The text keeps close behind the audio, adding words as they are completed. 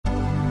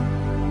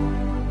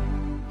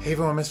Hey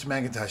everyone, Mr.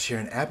 Macintosh here,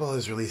 and Apple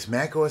has released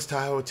macOS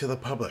Tahoe to the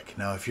public.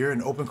 Now, if you're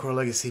an OpenCore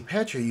Legacy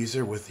Patcher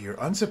user with your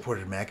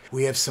unsupported Mac,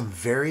 we have some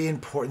very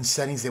important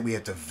settings that we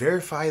have to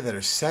verify that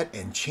are set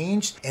and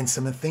changed, and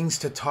some things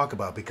to talk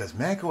about because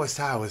macOS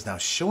Tahoe is now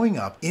showing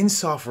up in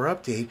software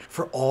update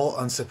for all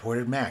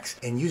unsupported Macs,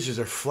 and users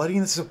are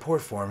flooding the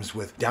support forums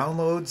with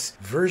downloads,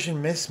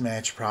 version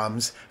mismatch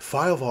problems,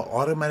 FileVault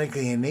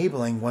automatically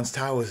enabling once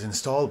Tahoe is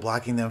installed,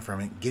 blocking them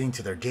from getting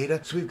to their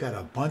data. So we've got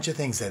a bunch of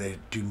things that I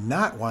do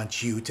not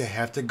want you to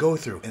have to go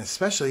through, and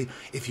especially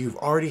if you've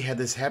already had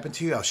this happen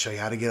to you, I'll show you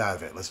how to get out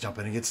of it. Let's jump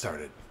in and get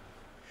started.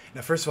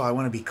 Now, first of all, I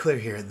want to be clear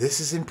here. This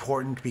is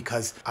important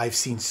because I've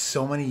seen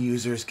so many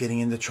users getting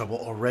into trouble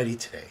already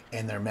today,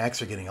 and their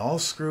Macs are getting all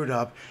screwed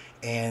up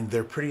and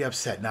they're pretty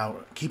upset. Now,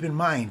 keep in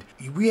mind,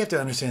 we have to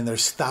understand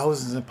there's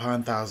thousands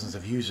upon thousands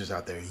of users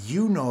out there.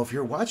 You know, if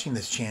you're watching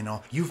this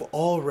channel, you've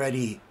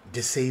already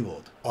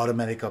disabled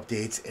automatic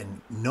updates and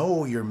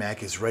know your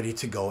Mac is ready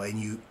to go, and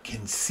you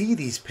can see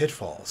these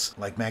pitfalls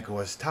like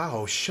macOS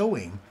Tahoe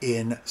showing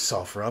in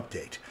software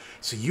update.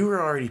 So you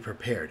are already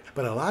prepared.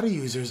 But a lot of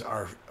users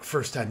are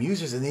first-time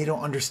users and they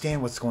don't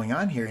understand what's going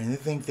on here, and they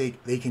think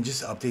they can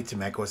just update to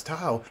macOS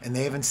Tahoe, and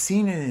they haven't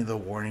seen any of the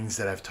warnings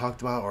that I've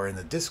talked about or in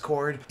the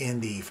Discord,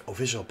 in the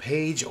official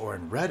page, or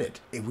in Reddit.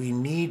 We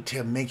need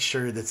to make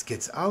sure this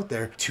gets out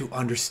there to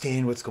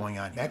understand what's going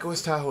on.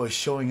 macOS Tahoe is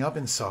showing up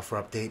in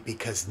software update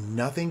because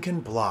nothing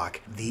can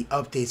block the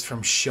updates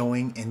from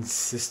showing in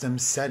system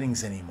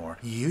settings anymore.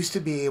 You used to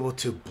be able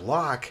to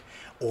block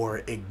or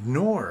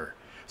ignore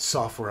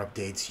software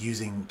updates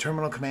using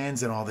terminal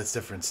commands and all this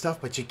different stuff,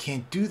 but you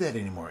can't do that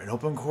anymore. An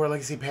OpenCore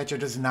Legacy Patcher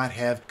does not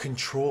have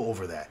control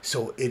over that.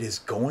 So it is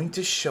going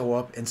to show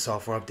up in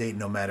software update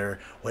no matter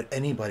what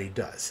anybody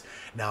does.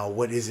 Now,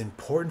 what is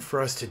important for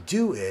us to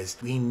do is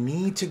we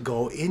need to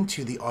go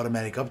into the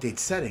automatic update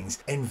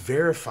settings and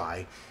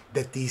verify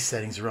that these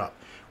settings are up.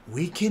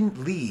 We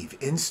can leave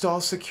install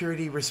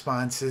security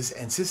responses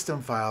and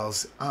system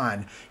files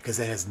on because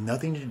that has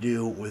nothing to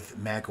do with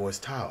macOS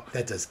Tahoe.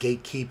 That does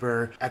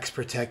Gatekeeper,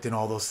 Xprotect, and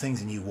all those things,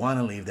 and you want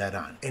to leave that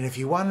on. And if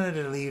you wanted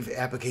to leave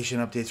application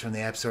updates from the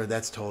App Store,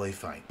 that's totally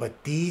fine.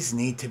 But these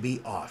need to be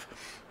off.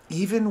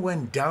 Even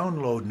when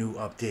download new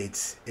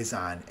updates is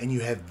on and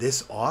you have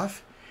this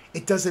off,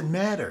 it doesn't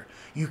matter.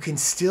 You can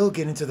still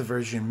get into the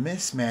version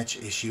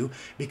mismatch issue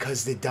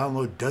because the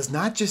download does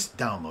not just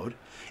download,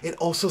 it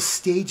also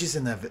stages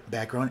in the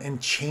background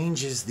and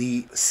changes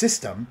the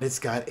system it's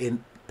got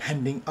in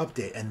pending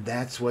update. And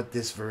that's what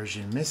this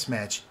version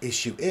mismatch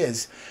issue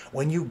is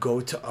when you go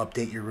to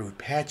update your root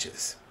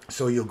patches.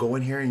 So you'll go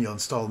in here and you'll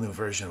install a new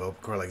version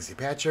of OpenCore Legacy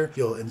Patcher.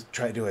 You'll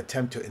try to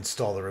attempt to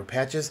install the root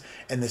patches,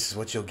 and this is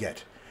what you'll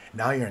get.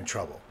 Now you're in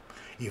trouble.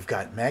 You've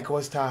got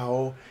macOS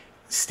Tahoe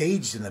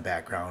staged in the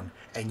background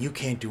and you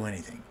can't do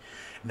anything.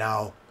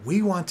 Now,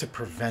 we want to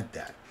prevent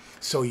that.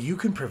 So you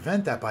can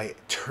prevent that by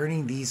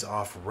turning these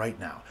off right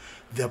now.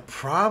 The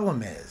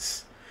problem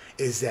is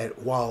that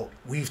while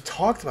we've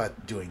talked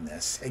about doing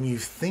this and you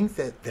think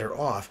that they're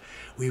off,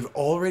 we've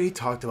already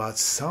talked about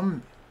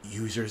some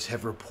users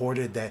have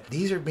reported that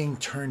these are being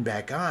turned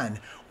back on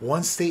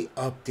once they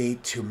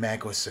update to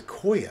macOS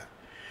Sequoia.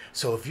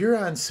 So if you're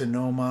on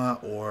Sonoma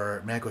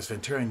or macOS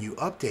Ventura and you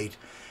update,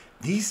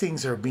 these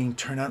things are being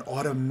turned on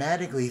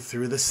automatically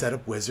through the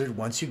setup wizard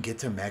once you get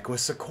to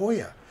macOS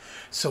Sequoia.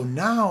 So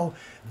now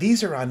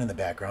these are on in the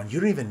background. You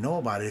don't even know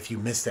about it if you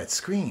missed that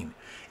screen.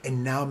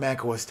 And now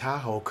macOS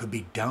Tahoe could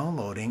be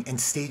downloading and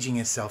staging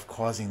itself,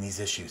 causing these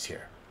issues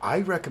here.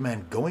 I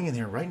recommend going in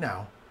here right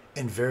now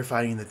and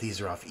verifying that these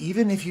are off,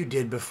 even if you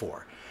did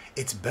before.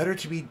 It's better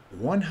to be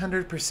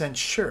 100%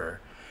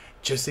 sure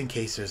just in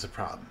case there's a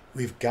problem.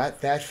 We've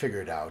got that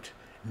figured out.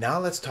 Now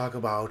let's talk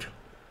about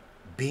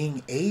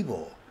being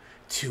able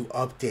to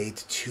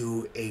update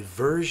to a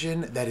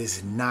version that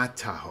is not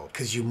Tahoe,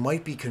 because you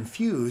might be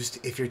confused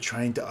if you're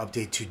trying to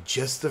update to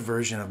just the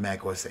version of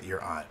macOS that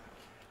you're on.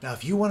 Now,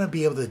 if you want to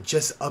be able to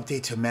just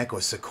update to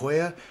macOS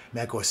Sequoia,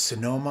 macOS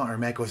Sonoma, or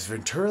macOS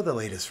Ventura, the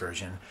latest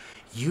version,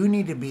 you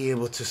need to be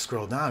able to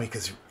scroll down,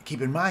 because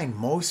keep in mind,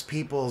 most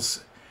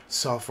people's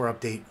software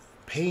update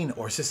pane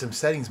or system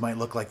settings might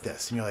look like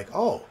this. And you're like,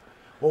 oh,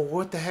 well,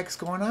 what the heck's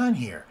going on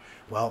here?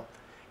 Well,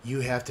 you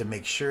have to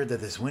make sure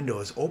that this window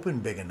is open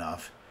big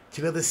enough to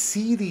be able to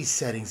see these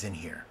settings in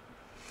here.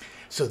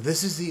 So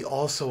this is the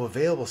also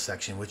available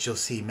section, which you'll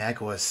see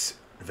macOS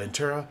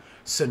Ventura,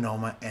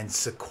 Sonoma, and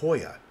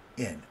Sequoia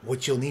in.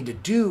 What you'll need to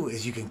do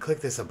is you can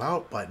click this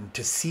About button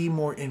to see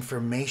more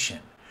information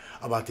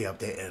about the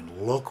update,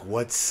 and look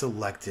what's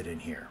selected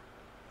in here.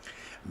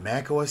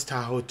 macOS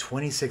Tahoe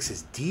 26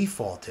 is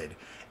defaulted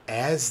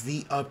as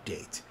the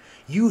update.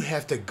 You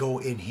have to go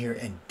in here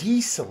and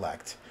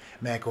deselect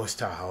macOS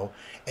Tahoe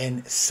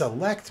and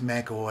select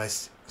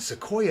macOS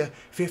Sequoia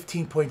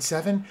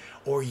 15.7,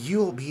 or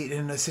you'll be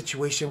in a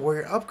situation where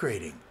you're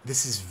upgrading.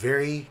 This is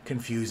very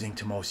confusing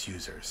to most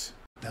users.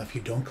 Now, if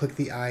you don't click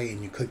the I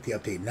and you click the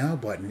Update Now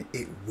button,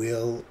 it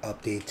will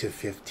update to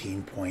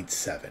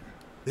 15.7.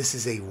 This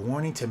is a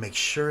warning to make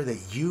sure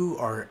that you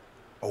are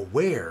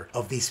aware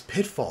of these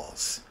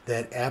pitfalls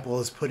that Apple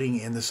is putting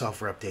in the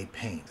software update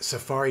pane.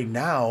 Safari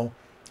now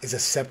is a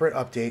separate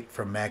update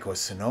from macOS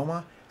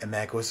Sonoma and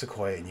macOS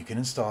Sequoia, and you can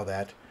install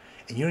that.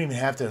 And you don't even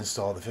have to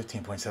install the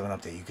 15.7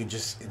 update. You can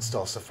just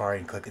install Safari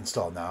and click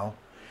install now.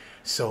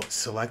 So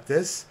select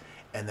this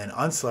and then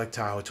unselect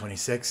Tahoe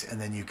 26,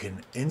 and then you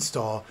can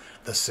install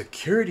the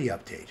security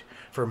update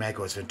for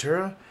macOS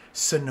Ventura,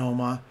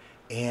 Sonoma,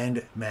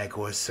 and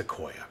macOS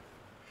Sequoia.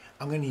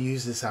 I'm going to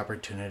use this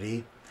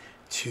opportunity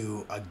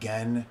to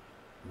again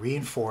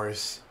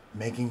reinforce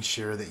making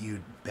sure that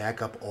you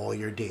back up all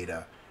your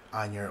data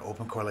on your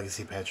OpenCore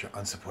Legacy Patcher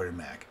unsupported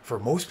Mac. For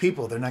most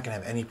people, they're not going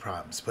to have any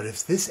problems, but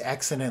if this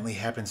accidentally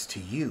happens to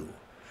you,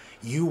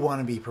 you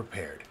want to be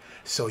prepared.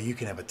 So you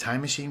can have a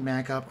Time Machine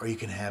backup, or you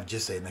can have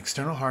just an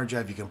external hard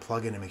drive you can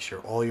plug in and make sure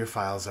all your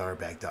files are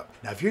backed up.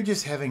 Now, if you're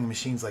just having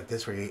machines like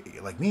this, where you,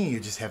 like me, you're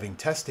just having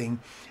testing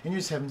and you're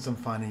just having some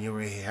fun and you don't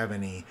really have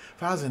any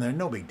files in there,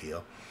 no big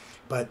deal.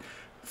 But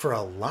for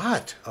a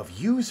lot of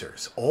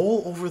users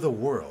all over the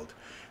world,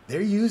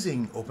 they're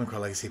using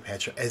OpenCore Legacy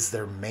Patcher as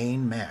their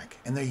main Mac,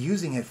 and they're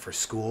using it for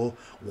school,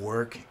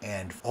 work,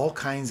 and all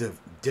kinds of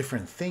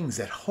different things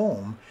at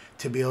home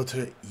to be able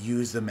to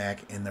use the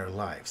Mac in their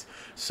lives.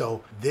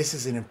 So this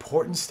is an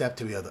important step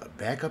to be able to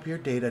back up your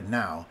data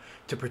now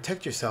to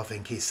protect yourself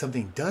in case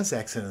something does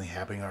accidentally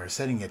happen or a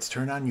setting gets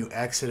turned on, you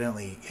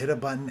accidentally hit a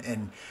button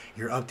and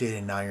you're updated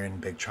and now you're in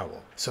big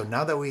trouble. So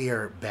now that we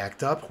are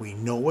backed up, we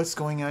know what's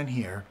going on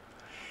here.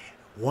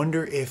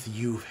 Wonder if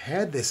you've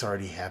had this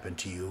already happen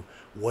to you.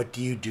 What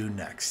do you do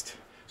next?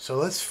 So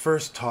let's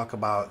first talk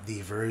about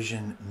the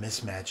version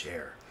mismatch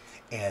error.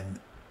 And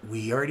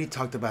we already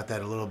talked about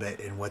that a little bit,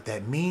 and what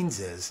that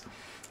means is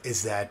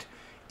that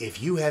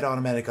if you had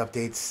automatic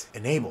updates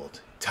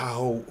enabled,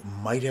 Tahoe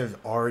might have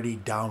already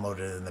downloaded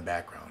it in the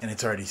background and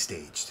it's already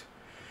staged.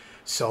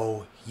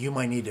 So you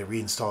might need to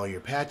reinstall your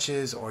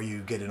patches, or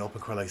you get an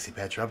OpenCore Legacy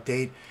Patcher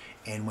update,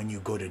 and when you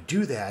go to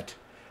do that,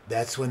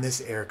 that's when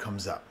this error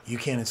comes up. You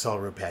can't install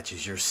root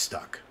patches, you're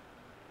stuck.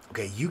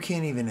 Okay, you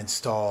can't even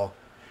install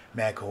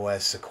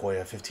macOS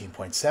Sequoia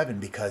 15.7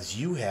 because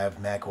you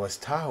have macOS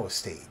Tahoe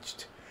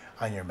staged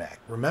on your Mac.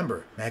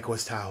 Remember,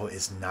 macOS Tahoe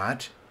is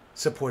not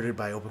supported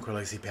by OpenCore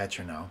Legacy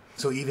Patcher now.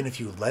 So even if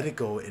you let it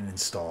go and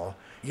install,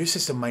 your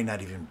system might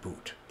not even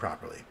boot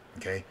properly,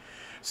 okay?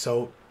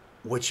 So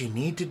what you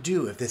need to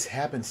do if this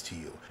happens to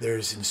you,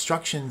 there's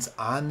instructions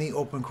on the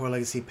OpenCore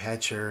Legacy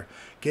Patcher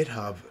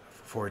GitHub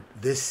for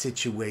this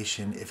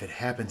situation if it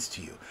happens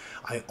to you.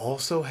 I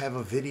also have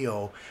a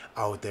video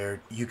out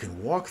there you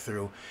can walk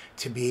through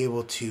to be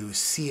able to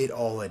see it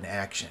all in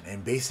action.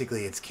 And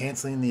basically it's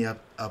canceling the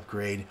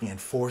upgrade and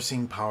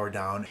forcing power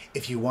down.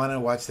 If you want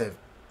to watch that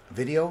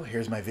video,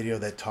 here's my video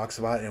that talks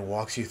about it and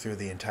walks you through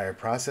the entire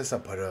process. I'll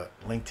put a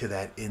link to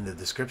that in the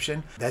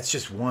description. That's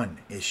just one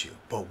issue.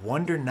 But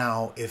wonder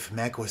now if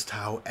macOS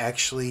Tahoe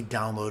actually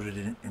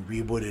downloaded and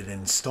rebooted and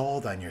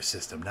installed on your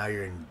system. Now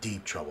you're in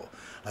deep trouble.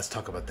 Let's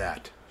talk about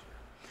that.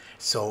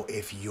 So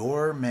if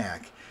your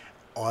Mac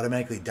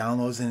automatically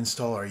downloads and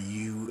install, or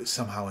you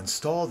somehow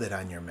installed it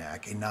on your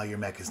Mac and now your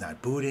Mac is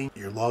not booting,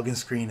 your login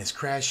screen is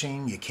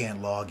crashing, you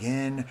can't log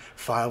in,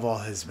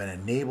 FileVault has been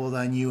enabled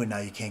on you and now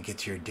you can't get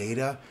to your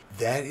data,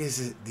 that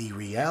is the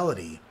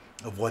reality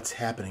of what's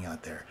happening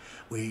out there.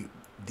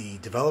 The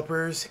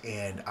developers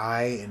and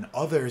I and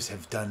others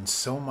have done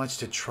so much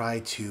to try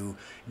to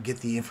get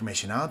the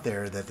information out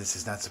there that this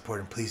is not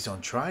supported. Please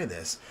don't try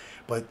this.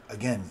 But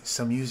again,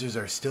 some users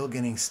are still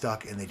getting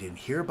stuck and they didn't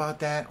hear about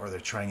that, or they're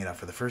trying it out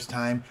for the first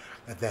time.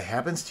 If that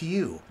happens to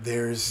you,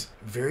 there's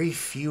very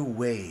few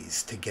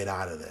ways to get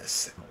out of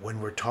this. When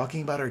we're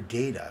talking about our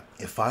data,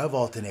 if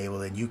FileVault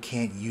enabled and you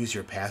can't use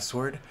your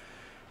password,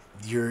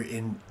 you're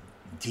in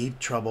deep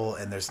trouble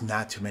and there's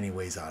not too many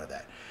ways out of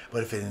that.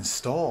 But if it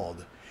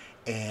installed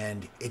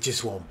and it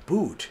just won't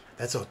boot,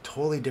 that's a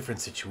totally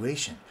different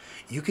situation.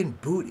 You can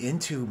boot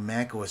into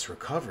macOS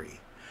Recovery,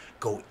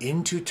 go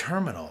into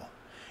Terminal,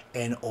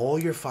 and all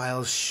your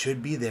files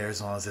should be there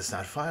as long as it's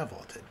not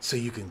FileVaulted. So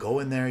you can go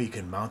in there, you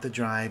can mount the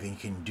drive, and you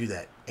can do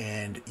that.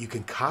 And you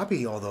can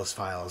copy all those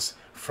files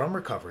from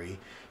Recovery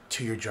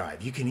to your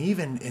drive. You can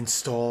even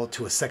install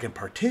to a second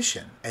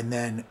partition and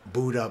then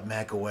boot up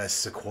macOS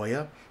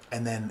Sequoia,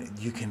 and then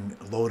you can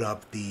load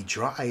up the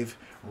drive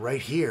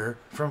right here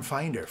from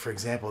Finder. For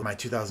example, my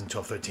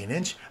 2012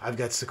 13-inch, I've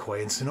got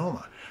Sequoia and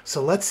Sonoma.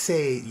 So let's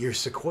say your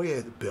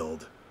Sequoia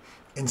build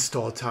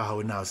installed Tahoe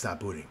and now it's not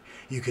booting.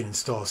 You can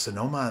install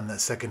Sonoma on the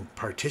second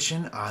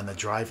partition on the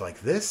drive like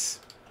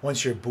this.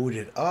 Once you're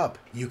booted up,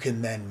 you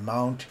can then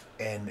mount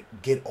and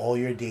get all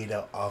your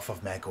data off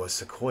of macOS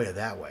Sequoia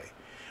that way,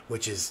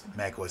 which is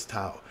macOS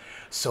Tahoe.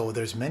 So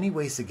there's many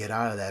ways to get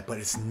out of that, but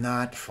it's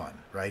not fun,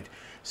 right?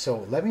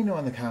 So let me know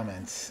in the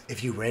comments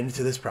if you ran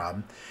into this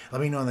problem. Let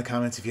me know in the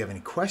comments if you have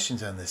any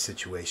questions on this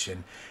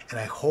situation. And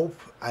I hope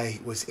I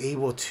was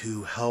able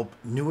to help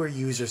newer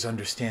users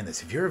understand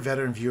this. If you're a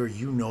veteran viewer,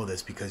 you know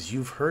this because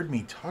you've heard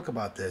me talk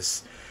about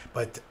this,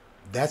 but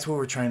that's what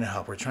we're trying to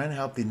help. We're trying to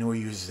help the newer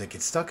users that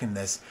get stuck in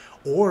this,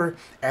 or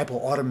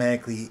Apple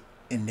automatically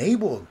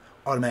enabled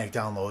automatic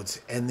downloads,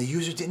 and the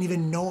user didn't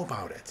even know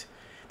about it.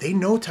 They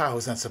know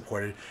Tahoe's not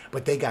supported,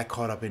 but they got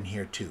caught up in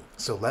here too.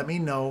 So let me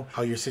know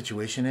how your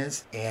situation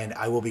is, and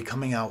I will be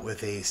coming out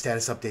with a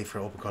status update for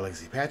OpenCore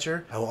Legacy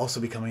Patcher. I will also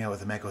be coming out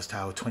with a MacOS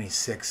Tahoe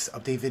 26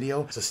 update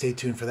video, so stay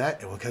tuned for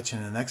that, and we'll catch you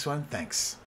in the next one. Thanks.